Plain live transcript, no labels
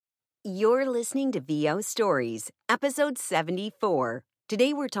You're listening to VO Stories, episode 74.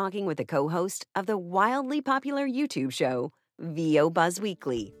 Today we're talking with a co-host of the wildly popular YouTube show, VO Buzz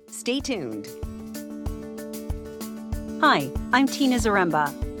Weekly. Stay tuned. Hi, I'm Tina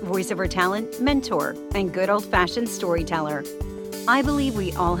Zaremba, voiceover talent, mentor, and good old-fashioned storyteller. I believe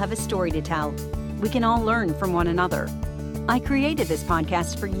we all have a story to tell. We can all learn from one another. I created this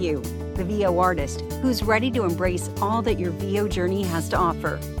podcast for you, the VO artist, who's ready to embrace all that your VO journey has to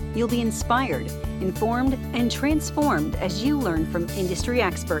offer. You'll be inspired, informed, and transformed as you learn from industry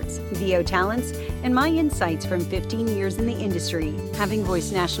experts, VO talents, and my insights from 15 years in the industry, having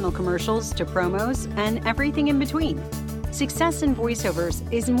voiced national commercials to promos and everything in between. Success in voiceovers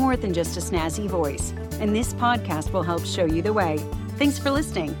is more than just a snazzy voice, and this podcast will help show you the way. Thanks for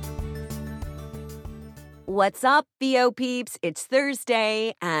listening. What's up, VO peeps? It's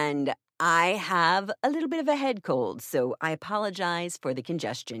Thursday, and I have a little bit of a head cold, so I apologize for the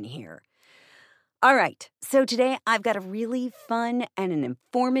congestion here. All right, so today I've got a really fun and an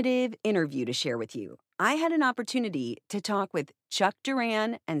informative interview to share with you. I had an opportunity to talk with Chuck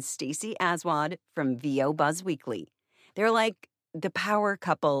Duran and Stacey Aswad from VO Buzz Weekly. They're like the power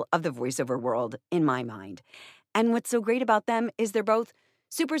couple of the voiceover world in my mind. And what's so great about them is they're both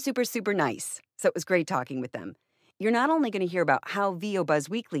super nice. So it was great talking with them. You're not only going to hear about how VO Buzz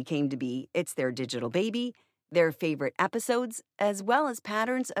Weekly came to be, it's their digital baby, their favorite episodes, as well as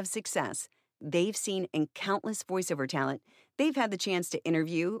patterns of success they've seen in countless voiceover talent they've had the chance to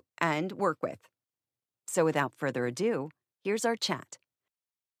interview and work with. So without further ado, here's our chat.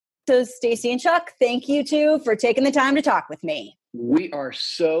 So Stacey and Chuck, thank you two for taking the time to talk with me. We are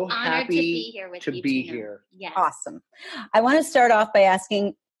so Honored happy to be here with you, Tina. here. Yes. Awesome. I want to start off by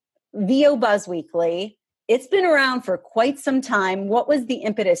asking VO Buzz Weekly. It's been around for quite some time. What was the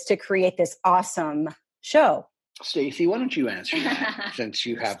impetus to create this awesome show? Stacey, why don't you answer that since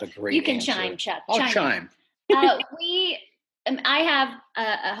you have a great You can answer. chime, Chuck. I'll chime. I have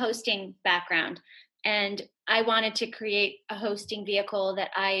a hosting background, and I wanted to create a hosting vehicle that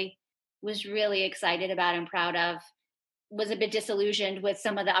I was really excited about and proud of. Was a bit disillusioned with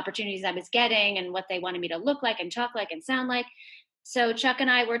some of the opportunities I was getting and what they wanted me to look like and talk like and sound like. So Chuck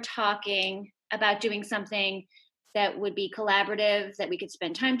and I were talking about doing something that would be collaborative, that we could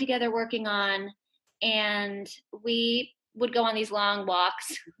spend time together working on. And we would go on these long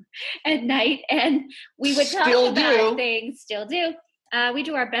walks at night, and we would talk about things. Still do. We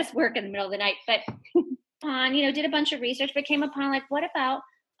do our best work in the middle of the night, but did a bunch of research, but came upon what about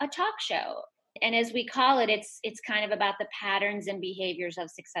a talk show? And as we call it, it's kind of about the patterns and behaviors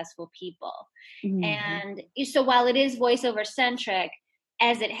of successful people. Mm-hmm. And so while it is voiceover centric,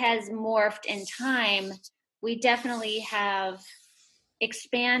 as it has morphed in time, we definitely have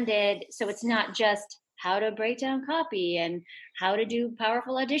expanded. So it's not just how to break down copy and how to do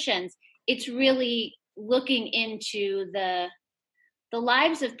powerful auditions. It's really looking into the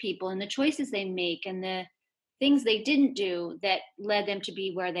lives of people and the choices they make and the things they didn't do that led them to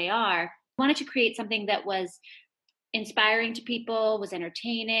be where they are. I wanted to create something that was inspiring to people, was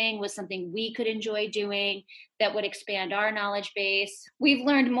entertaining, was something we could enjoy doing, that would expand our knowledge base. We've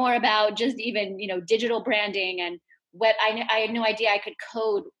learned more about just even, digital branding and web. I had no idea I could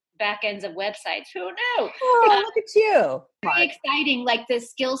code back ends of websites. Who knew? Oh, look at you. Very exciting, like the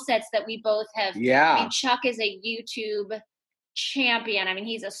skill sets that we both have. Yeah. I mean, Chuck is a YouTube champion. I mean,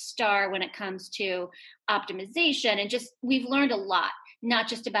 he's a star when it comes to optimization, and just we've learned a lot, not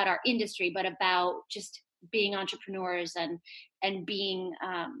just about our industry, but about just being entrepreneurs and being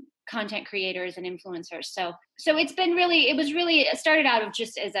content creators and influencers. So it started out of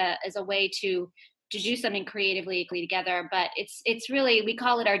just as a way to do something creatively together, but it's really, we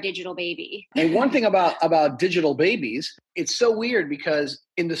call it our digital baby. And one thing about digital babies, it's so weird because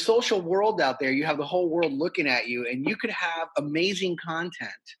in the social world out there, you have the whole world looking at you, and you could have amazing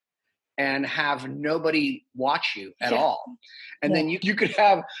content and have nobody watch you at all. And then you could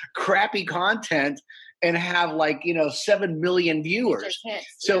have crappy content and have 7 million viewers.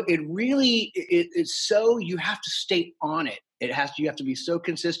 So it really, it's so, you have to stay on it. You have to be so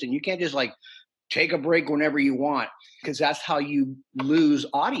consistent. You can't just take a break whenever you want, because that's how you lose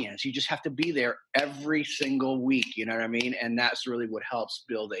audience. You just have to be there every single week. You know what I mean? And that's really what helps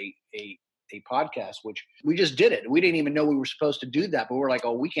build a podcast, which we just did it. We didn't even know we were supposed to do that, but we're like,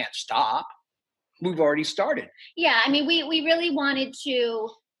 oh, we can't stop. We've already started. Yeah. I mean, we really wanted to,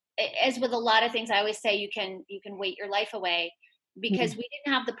 as with a lot of things, I always say you can wait your life away, because we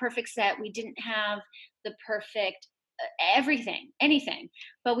didn't have the perfect set. We didn't have the perfect anything.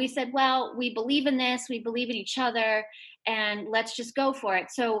 But we said, well, we believe in this. We believe in each other, and let's just go for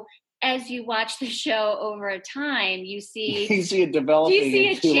it. So as you watch the show over time, you see you see it developing. You see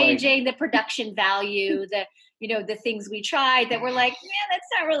it changing, the production value, the things we tried that we're like, yeah, that's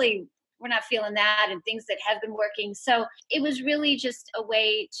not really, we're not feeling that, and things that have been working. So it was really just a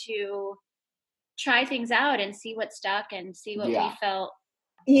way to try things out and see what stuck and see what we felt.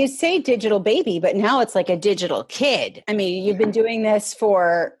 You say digital baby, but now it's like a digital kid. I mean, you've been doing this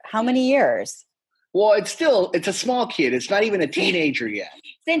for how many years? Well, it's a small kid. It's not even a teenager yet.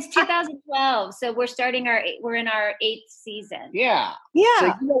 Since 2012. So we're in our 8th season. Yeah. Yeah. So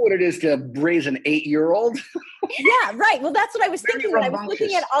you know what it is to raise an 8-year-old? Yeah, right. Well, that's what I was thinking when I was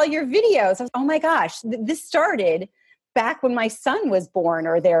looking at all your videos. I was, oh my gosh, this started back when my son was born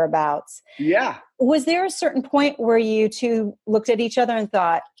or thereabouts. Yeah. Was there a certain point where you two looked at each other and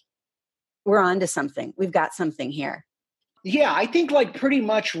thought, we're on to something. We've got something here. Yeah, I think like pretty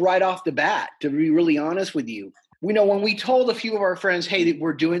much right off the bat, to be really honest with you. When we told a few of our friends, hey,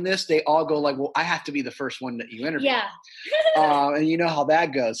 we're doing this, they all go like, well, I have to be the first one that you interview. Yeah. And you know how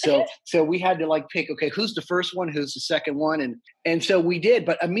that goes. So we had to like pick, okay, who's the first one? Who's the second one? And so we did.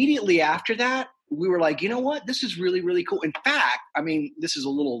 But immediately after that, we were like, you know what? This is really, really cool. In fact, I mean, this is a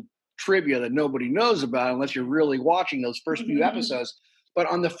little trivia that nobody knows about unless you're really watching those first few episodes. But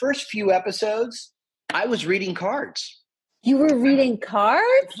on the first few episodes, I was reading cards. You were reading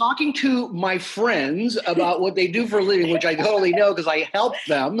cards? Talking to my friends about what they do for a living, which I totally know because I help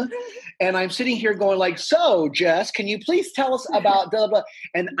them. And I'm sitting here going like, so Jess, can you please tell us about blah, blah, blah?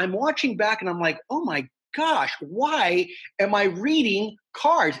 And I'm watching back and I'm like, oh my gosh, why am I reading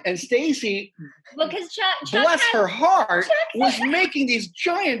cards? And Stacy, because Chuck bless her heart, was making these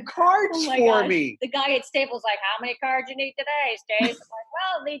giant cards for me. The guy at Staples like, how many cards you need today, Stace? I'm like,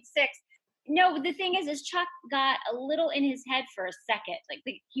 well, I need 6. No, the thing is Chuck got a little in his head for a second.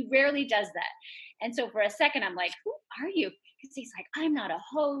 Like he rarely does that. And so for a second, I'm like, who are you? Because he's like, I'm not a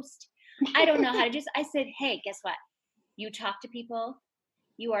host. I don't know how to do this. I said, hey, guess what? You talk to people.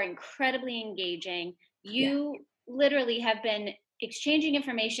 You are incredibly engaging. You literally have been exchanging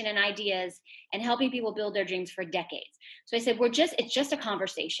information and ideas and helping people build their dreams for decades. So I said, it's just a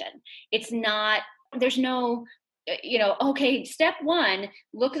conversation. It's not, there's no, okay, step 1,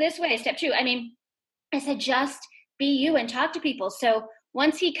 look this way. Step 2. I mean, I said, just be you and talk to people. So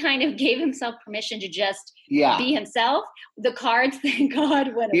once he kind of gave himself permission to just be himself, the cards, thank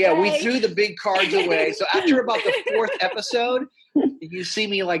God, went away. Yeah, we threw the big cards away. So after about the 4th episode, you see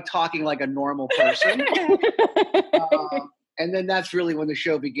me like talking like a normal person. And then that's really when the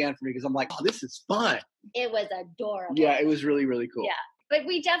show began for me because I'm like, oh, this is fun. It was adorable. Yeah, it was really, really cool. Yeah. But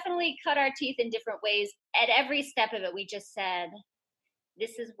we definitely cut our teeth in different ways. At every step of it, we just said,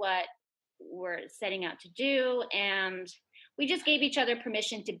 this is what we're setting out to do. And we just gave each other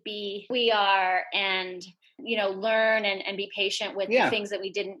permission to be who we are and, learn and be patient with the things that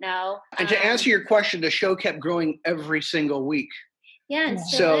we didn't know. And to answer your question, the show kept growing every single week. Yeah, and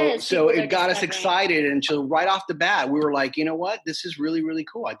so it got us excited. And so right off the bat, we were like, you know what? This is really, really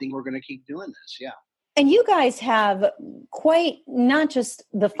cool. I think we're going to keep doing this. Yeah. And you guys have quite not just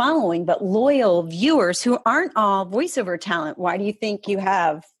the following, but loyal viewers who aren't all voiceover talent. Why do you think you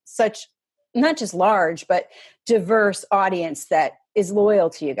have such not just large, but diverse audience that is loyal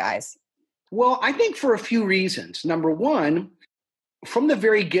to you guys? Well, I think for a few reasons. Number one, from the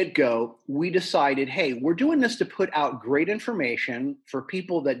very get-go, we decided, hey, we're doing this to put out great information for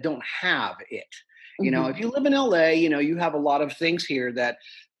people that don't have it. Mm-hmm. If you live in LA, you have a lot of things here that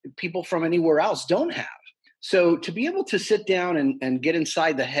people from anywhere else don't have. So to be able to sit down and get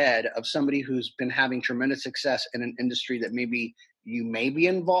inside the head of somebody who's been having tremendous success in an industry that maybe you may be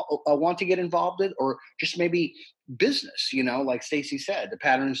involved, want to get involved in, or just maybe business, like Stacy said, the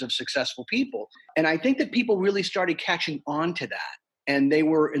patterns of successful people. And I think that people really started catching on to that. And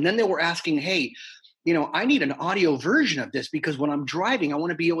then they were asking, hey, I need an audio version of this because when I'm driving, I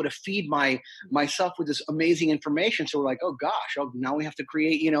want to be able to feed myself with this amazing information. So we're like, oh gosh, now we have to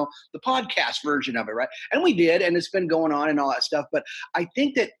create, the podcast version of it, right? And we did, and it's been going on and all that stuff. But I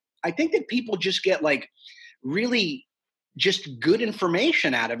think that people just get like really just good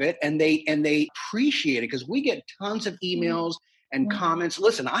information out of it, and they appreciate it because we get tons of emails and comments.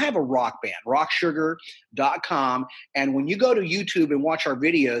 Listen, I have a rock band, rocksugar.com. And when you go to YouTube and watch our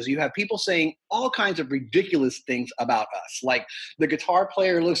videos, you have people saying all kinds of ridiculous things about us. Like the guitar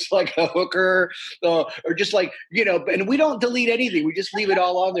player looks like a hooker, or just like, and we don't delete anything. We just leave it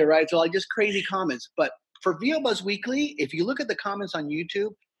all on there, right? So like just crazy comments. But for VO Buzz Weekly, if you look at the comments on YouTube,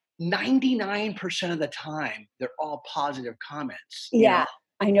 99% of the time, they're all positive comments. Yeah.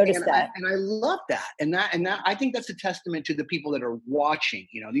 I noticed that. And I love that. And that I think that's a testament to the people that are watching.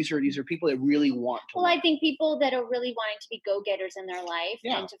 These are people that really want to. Well, I think people that are really wanting to be go-getters in their life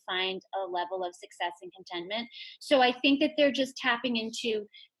and to find a level of success and contentment. So I think that they're just tapping into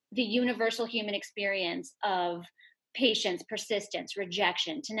the universal human experience of patience, persistence,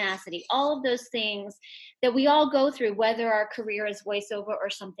 rejection, tenacity, all of those things that we all go through, whether our career is voiceover or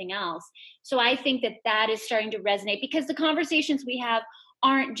something else. So I think that is starting to resonate because the conversations we have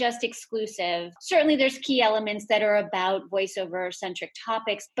aren't just exclusive. Certainly there's key elements that are about voiceover centric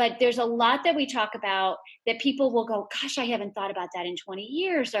topics, but there's a lot that we talk about that people will go, gosh, I haven't thought about that in 20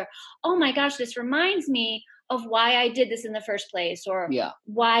 years, or, oh my gosh, this reminds me of why I did this in the first place, or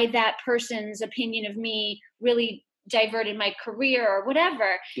why that person's opinion of me really diverted my career or whatever.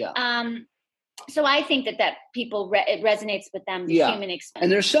 So I think that people, it resonates with them, the human experience.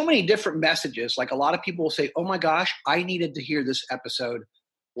 And there's so many different messages. Like a lot of people will say, oh my gosh, I needed to hear this episode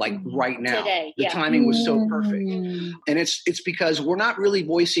like right now. Today, the timing was so perfect. And it's because we're not really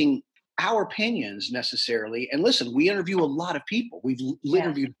voicing our opinions necessarily. And listen, we interview a lot of people. We've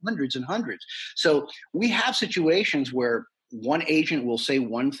interviewed hundreds and hundreds. So we have situations where one agent will say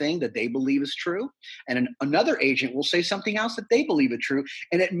one thing that they believe is true, and another agent will say something else that they believe is true,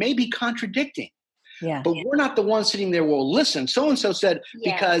 and it may be contradicting. But we're not the ones sitting there, well, listen, so-and-so said,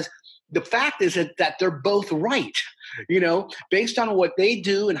 because the fact is that they're both right, based on what they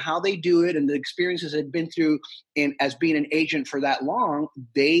do and how they do it and the experiences they've been through as being an agent for that long,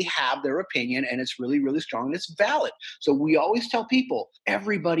 they have their opinion, and it's really, really strong, and it's valid. So we always tell people,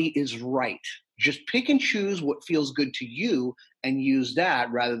 everybody is right. Just pick and choose what feels good to you and use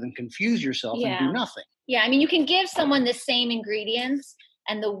that rather than confuse yourself and do nothing. Yeah, I mean, you can give someone the same ingredients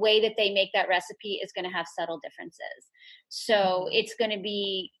and the way that they make that recipe is going to have subtle differences. So it's going to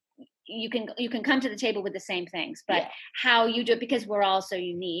be, you can come to the table with the same things, but how you do it, because we're all so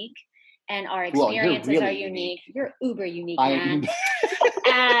unique and our experiences are unique. You're uber unique, man.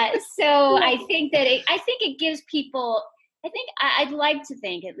 So I think that it gives people, I'd like to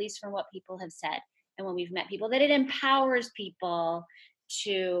think, at least from what people have said and when we've met people, that it empowers people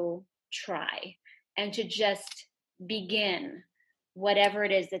to try and to just begin whatever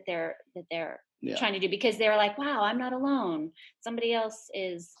it is that they're trying to do, because they're like, wow, I'm not alone. Somebody else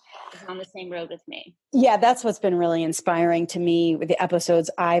is on the same road with me. Yeah, that's what's been really inspiring to me with the episodes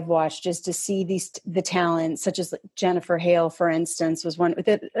I've watched, is to see the talents, such as Jennifer Hale, for instance, was one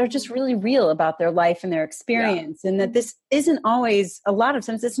that are just really real about their life and their experience. And that this isn't always, a lot of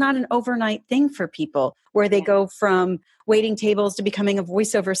times, it's not an overnight thing for people where they go from waiting tables to becoming a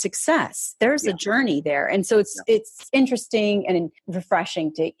voiceover success. There's a journey there. And so it's interesting and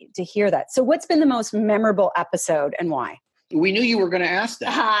refreshing to hear that. So what's been the most memorable episode and why? We knew you were going to ask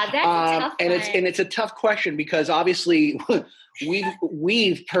that. That's a tough one. And it's a tough question because obviously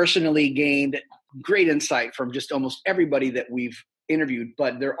we've personally gained great insight from just almost everybody that we've interviewed,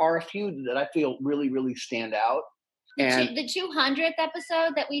 but there are a few that I feel really, really stand out. And the 200th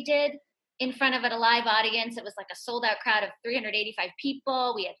episode that we did in front of a live audience, it was like a sold out crowd of 385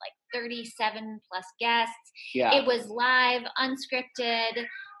 people. We had like 37 plus guests. It was live, unscripted.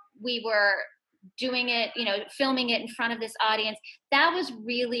 We were doing it, filming it in front of this audience. That was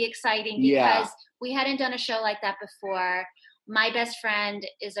really exciting because we hadn't done a show like that before. My best friend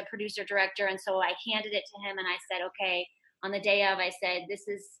is a producer director. And so I handed it to him and I said, okay, on the day of, I said,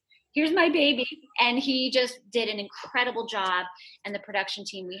 here's my baby. And he just did an incredible job. And the production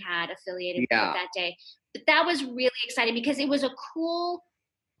team we had affiliated with that day. But that was really exciting because it was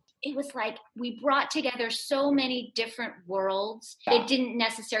it was like we brought together so many different worlds. It didn't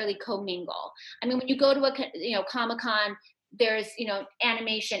necessarily commingle. I mean, when you go to a Comic-Con, there's,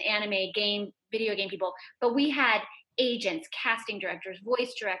 animation, anime, game, video game people, but we had agents, casting directors,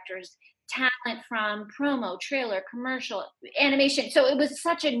 voice directors, talent from promo, trailer, commercial, animation. So it was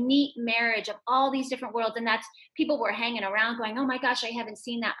such a neat marriage of all these different worlds. And people were hanging around going, oh my gosh, I haven't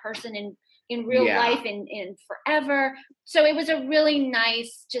seen that person in real life in forever. So it was a really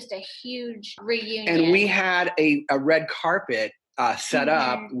nice, just a huge reunion. And we had a red carpet set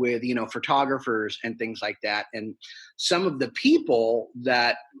up with, photographers and things like that. And some of the people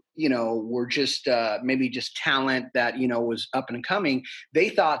that, were just maybe just talent that, was up and coming, they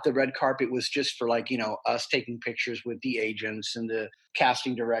thought the red carpet was just for like, us taking pictures with the agents and the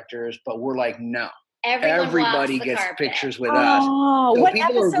casting directors. But we're like, no. Everybody gets pictures with us. So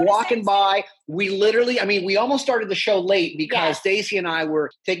people are walking by. We literally, we almost started the show late because Stacey and I were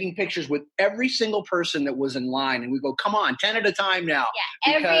taking pictures with every single person that was in line. And we go, come on, 10 at a time now.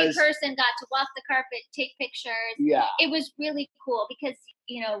 Yeah, every person got to walk the carpet, take pictures. Yeah. It was really cool because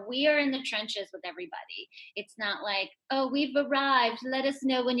we are in the trenches with everybody. It's not like, oh, we've arrived. Let us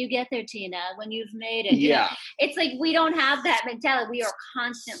know when you get there, Tina, when you've made it. It's like, we don't have that mentality. We are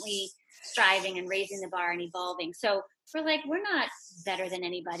constantly striving and raising the bar and evolving. So we're not better than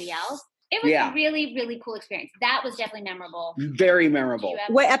anybody else. It was a really, really cool experience. That was definitely memorable. Very memorable.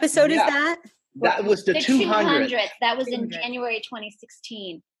 What episode is that? That was the 200th. That was in January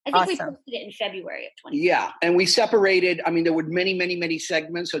 2016. I think we posted it in February of 2016. Yeah, and we separated. I mean, there were many, many, many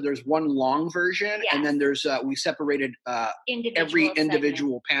segments. So there's one long version, and then there's we separated every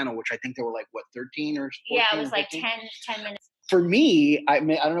individual panel, which I think there were 13 or 14. Yeah, it was 10 minutes. For me, I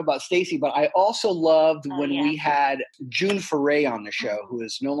don't know about Stacey, but I also loved when we had June Foray on the show, who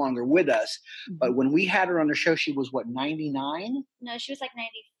is no longer with us. But when we had her on the show, she was 99? No, she was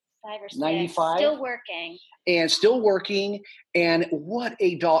 95 or 95. Still working. And what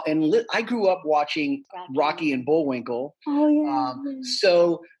a doll. And I grew up watching Rocky and Bullwinkle. Oh, yeah.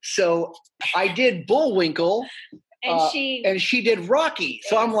 So I did Bullwinkle. And she did Rocky.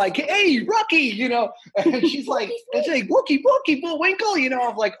 So I'm like, hey, Rocky, and she's like, it's like, Wookie, Bullwinkle,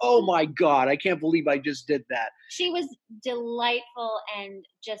 I'm like, oh my God, I can't believe I just did that. She was delightful and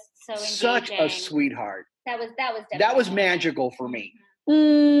just so engaging. Such a sweetheart. That was magical for me.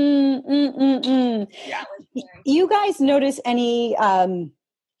 Yeah. You guys notice any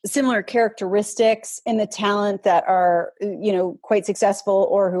similar characteristics in the talent that are, quite successful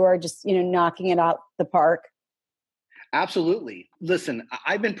or who are just, knocking it out the park? Absolutely. Listen,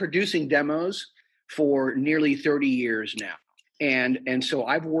 I've been producing demos for nearly 30 years now. And so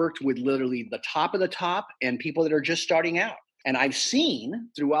I've worked with literally the top of the top and people that are just starting out. And I've seen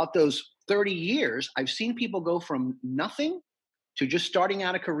throughout those 30 years, I've seen people go from nothing to just starting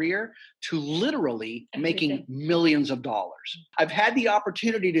out a career to literally making millions of dollars. I've had the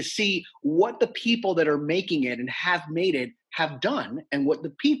opportunity to see what the people that are making it and have made it have done, and what the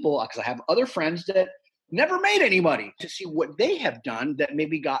people, because I have other friends that never made any money, to see what they have done that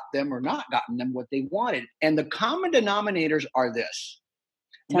maybe got them or not gotten them what they wanted. And the common denominators are this.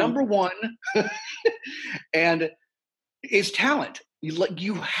 Number one, and is talent.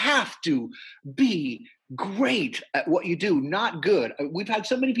 You have to be great at what you do, not good. We've had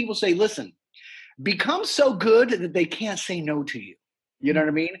so many people say, listen, become so good that they can't say no to you. You know what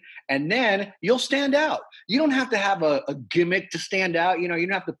I mean? And then you'll stand out. You don't have to have a gimmick to stand out. You don't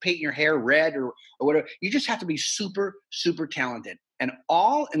have to paint your hair red or whatever. You just have to be super, super talented. And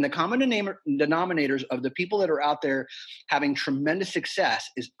all in the common denominators of the people that are out there having tremendous success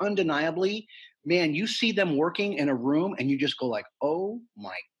is undeniably, man, you see them working in a room and you just go like, oh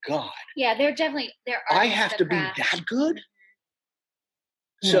my God. Yeah, they're I have to be that good.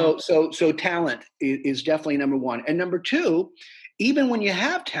 So talent is definitely number one. And number two, even when you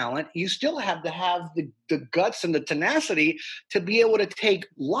have talent, you still have to have the guts and the tenacity to be able to take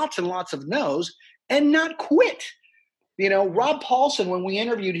lots and lots of no's and not quit. Rob Paulson, when we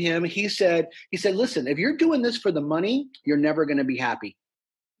interviewed him, he said, listen, if you're doing this for the money, you're never going to be happy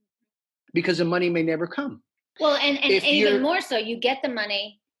because the money may never come. Well, and even more so, you get the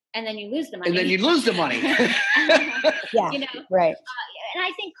money and then you lose the money. And then you lose the money. Yeah, right. And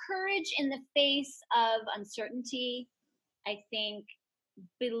I think courage in the face of uncertainty, I think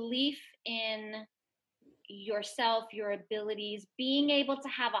belief in yourself, your abilities, being able to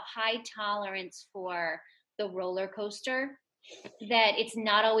have a high tolerance for the roller coaster, that it's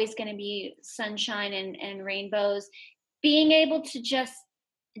not always going to be sunshine and rainbows, being able to just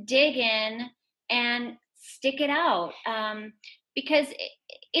dig in and stick it out. Because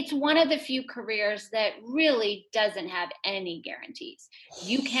it's one of the few careers that really doesn't have any guarantees.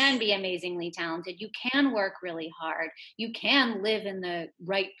 You can be amazingly talented. You can work really hard. You can live in the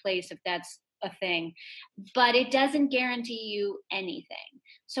right place if that's a thing, but it doesn't guarantee you anything.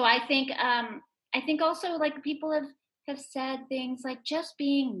 So I think also people have said things like just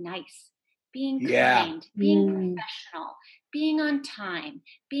being nice, being kind, being professional, being on time,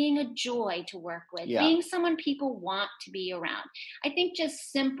 being a joy to work with, being someone people want to be around. I think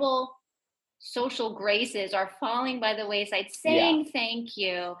just simple social graces are falling by the wayside. Saying thank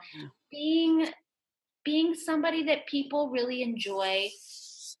you, being somebody that people really enjoy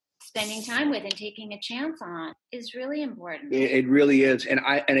spending time with and taking a chance on is really important. It really is. And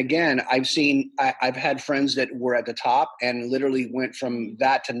again, I've had friends that were at the top and literally went from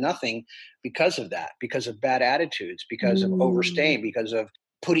that to nothing because of that, because of bad attitudes, because of overstaying, because of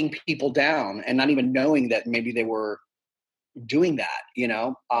putting people down and not even knowing that maybe they were doing that,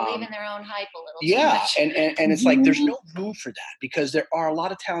 believing their own hype a little yeah too much. and it's like there's no room for that, because there are a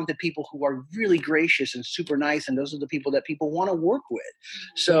lot of talented people who are really gracious and super nice, and those are the people that people want to work with.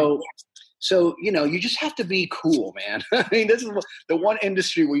 So So, you just have to be cool, man. I mean, this is the one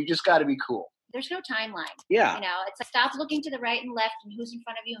industry where you just got to be cool. There's no timeline. Yeah. It's like stop looking to the right and left and who's in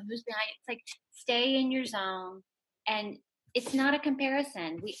front of you and who's behind you. It's like stay in your zone. And it's not a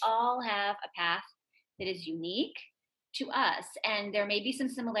comparison. We all have a path that is unique to us. And there may be some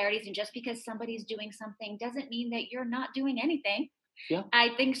similarities. And just because somebody's doing something doesn't mean that you're not doing anything. Yeah.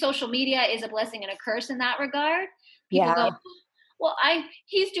 I think social media is a blessing and a curse in that regard. People go, well,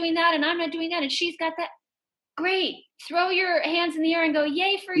 he's doing that and I'm not doing that. And she's got that. Great. Throw your hands in the air and go,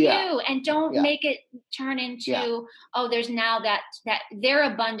 yay for you. And don't make it turn into, there's now that their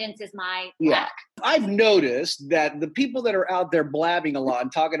abundance is my lack. I've noticed that the people that are out there blabbing a lot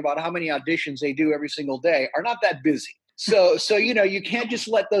and talking about how many auditions they do every single day are not that busy. So you can't just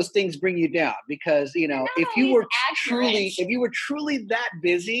let those things bring you down because, if you were truly that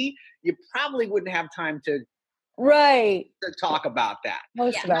busy, you probably wouldn't have time to talk about that.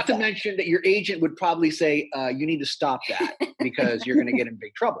 Not to mention that your agent would probably say, you need to stop that because you're going to get in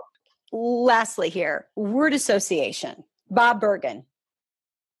big trouble. Lastly here, word association. Bob Bergen.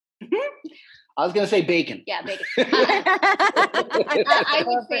 I was going to say bacon. Yeah, bacon. I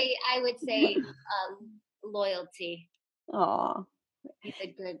would say loyalty. Aw.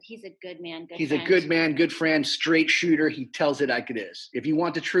 He's a good man. He's a good man, good friend, straight shooter. He tells it like it is. If you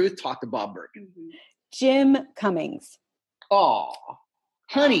want the truth, talk to Bob Bergen. Mm-hmm. Jim Cummings. Oh,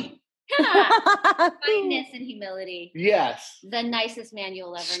 honey. Kindness and humility. Yes. The nicest man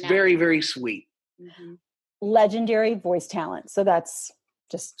you'll ever know. Very, very sweet. Mm-hmm. Legendary voice talent. So that's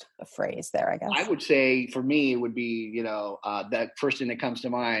just a phrase there, I guess. I would say for me, it would be, that first thing that comes to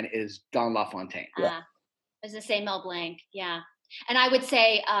mind is Don LaFontaine. I was going to say Mel Blanc. Yeah. And I would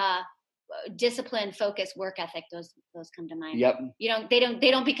say discipline, focus, work ethic. Those come to mind. Yep. You don't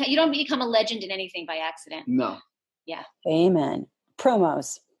become a legend in anything by accident. No. Yeah. Amen.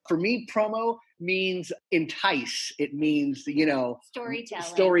 Promos. For me, promo means entice. It means,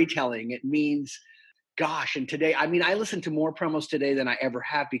 storytelling. It means, gosh, and today, I listen to more promos today than I ever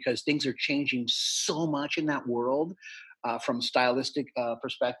have because things are changing so much in that world from a stylistic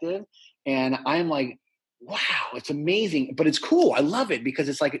perspective. And I'm like, wow, it's amazing, but it's cool. I love it because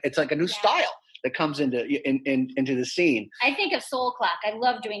it's like a new style that comes into the scene. I think of Soul Clock. I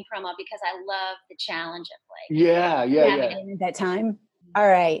love doing promo because I love the challenge of Yeah. At that time. All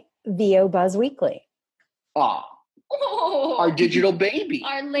right, VO Buzz Weekly. Our digital baby.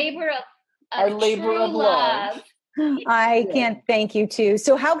 Our labor of love. I can't thank you too.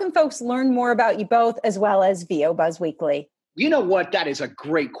 So how can folks learn more about you both as well as VO Buzz Weekly? You know what? That is a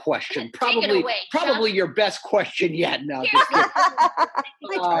great question. Probably your best question yet. No.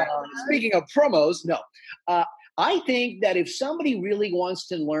 Speaking of promos, no. I think that if somebody really wants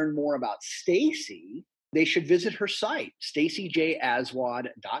to learn more about Stacey, they should visit her site,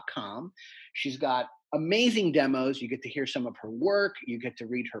 staceyjaswad.com. She's got amazing demos. You get to hear some of her work. You get to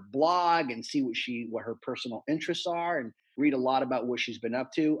read her blog and see what her personal interests are and read a lot about what she's been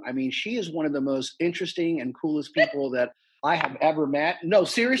up to. I mean, she is one of the most interesting and coolest people that I have ever met. No,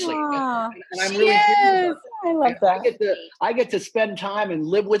 seriously. And I'm really serious. I love that. I get to spend time and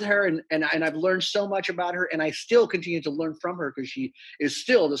live with her and I've learned so much about her and I still continue to learn from her because she is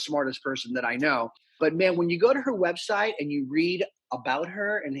still the smartest person that I know. But man, when you go to her website and you read about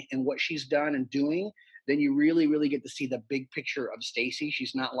her and what she's done and doing, then you really, really get to see the big picture of Stacey.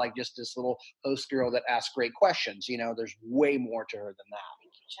 She's not like just this little host girl that asks great questions. There's way more to her than that.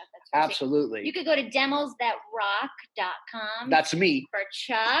 Thank you, Chuck. That's absolutely. You could go to demosthatrock.com. That's me. For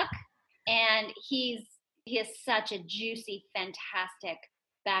Chuck. And he has such a juicy, fantastic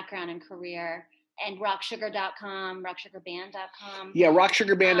background and career. And rocksugar.com, rocksugar.band.com. Yeah,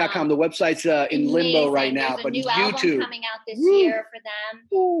 rocksugar.band.com. The website's in limbo right now, but There's a new YouTube album coming out this year for them.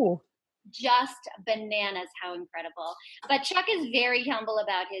 Ooh. Just bananas, how incredible. But Chuck is very humble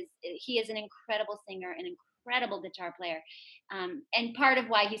about he is an incredible singer, an incredible guitar player. And part of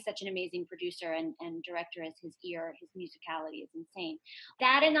why he's such an amazing producer and director is his ear, his musicality is insane.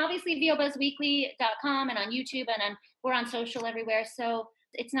 That and obviously VOBuzzWeekly.com and on YouTube and we're on social everywhere. So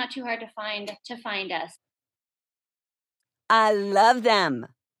it's not too hard to find us. I love them.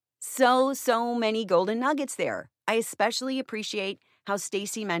 So many golden nuggets there. I especially appreciate how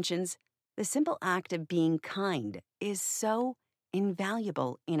Stacey mentions the simple act of being kind is so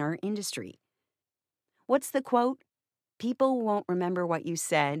invaluable in our industry. What's the quote? People won't remember what you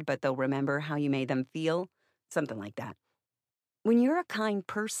said, but they'll remember how you made them feel. Something like that. When you're a kind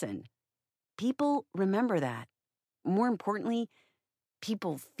person, people remember that. More importantly,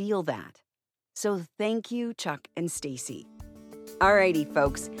 people feel that. So thank you, Chuck and Stacey. Alrighty,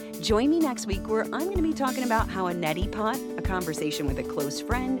 folks. Join me next week where I'm going to be talking about how a neti pot, a conversation with a close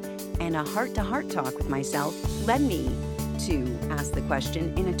friend, and and a heart-to-heart talk with myself led me to ask the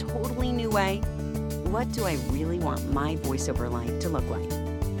question in a totally new way: what do I really want my voiceover life to look like?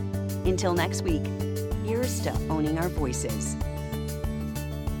 Until next week, here's to owning our voices.